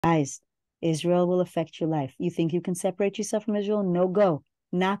Guys, Israel will affect your life. You think you can separate yourself from Israel? No go.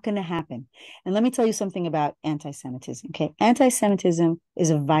 Not going to happen. And let me tell you something about anti-Semitism. Okay. Anti-Semitism is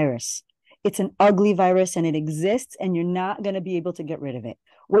a virus. It's an ugly virus and it exists, and you're not going to be able to get rid of it.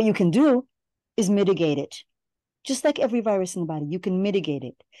 What you can do is mitigate it. Just like every virus in the body, you can mitigate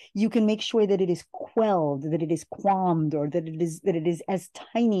it. You can make sure that it is quelled, that it is calmed, or that it is as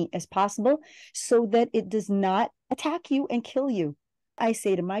tiny as possible so that it does not attack you and kill you. I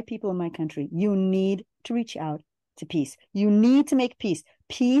say to my people in my country, you need to reach out to peace. You need to make peace.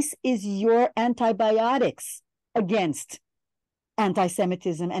 Peace is your antibiotics against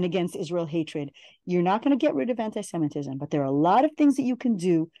anti-Semitism and against Israel hatred. You're not going to get rid of anti-Semitism, but there are a lot of things that you can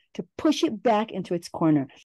do to push it back into its corner.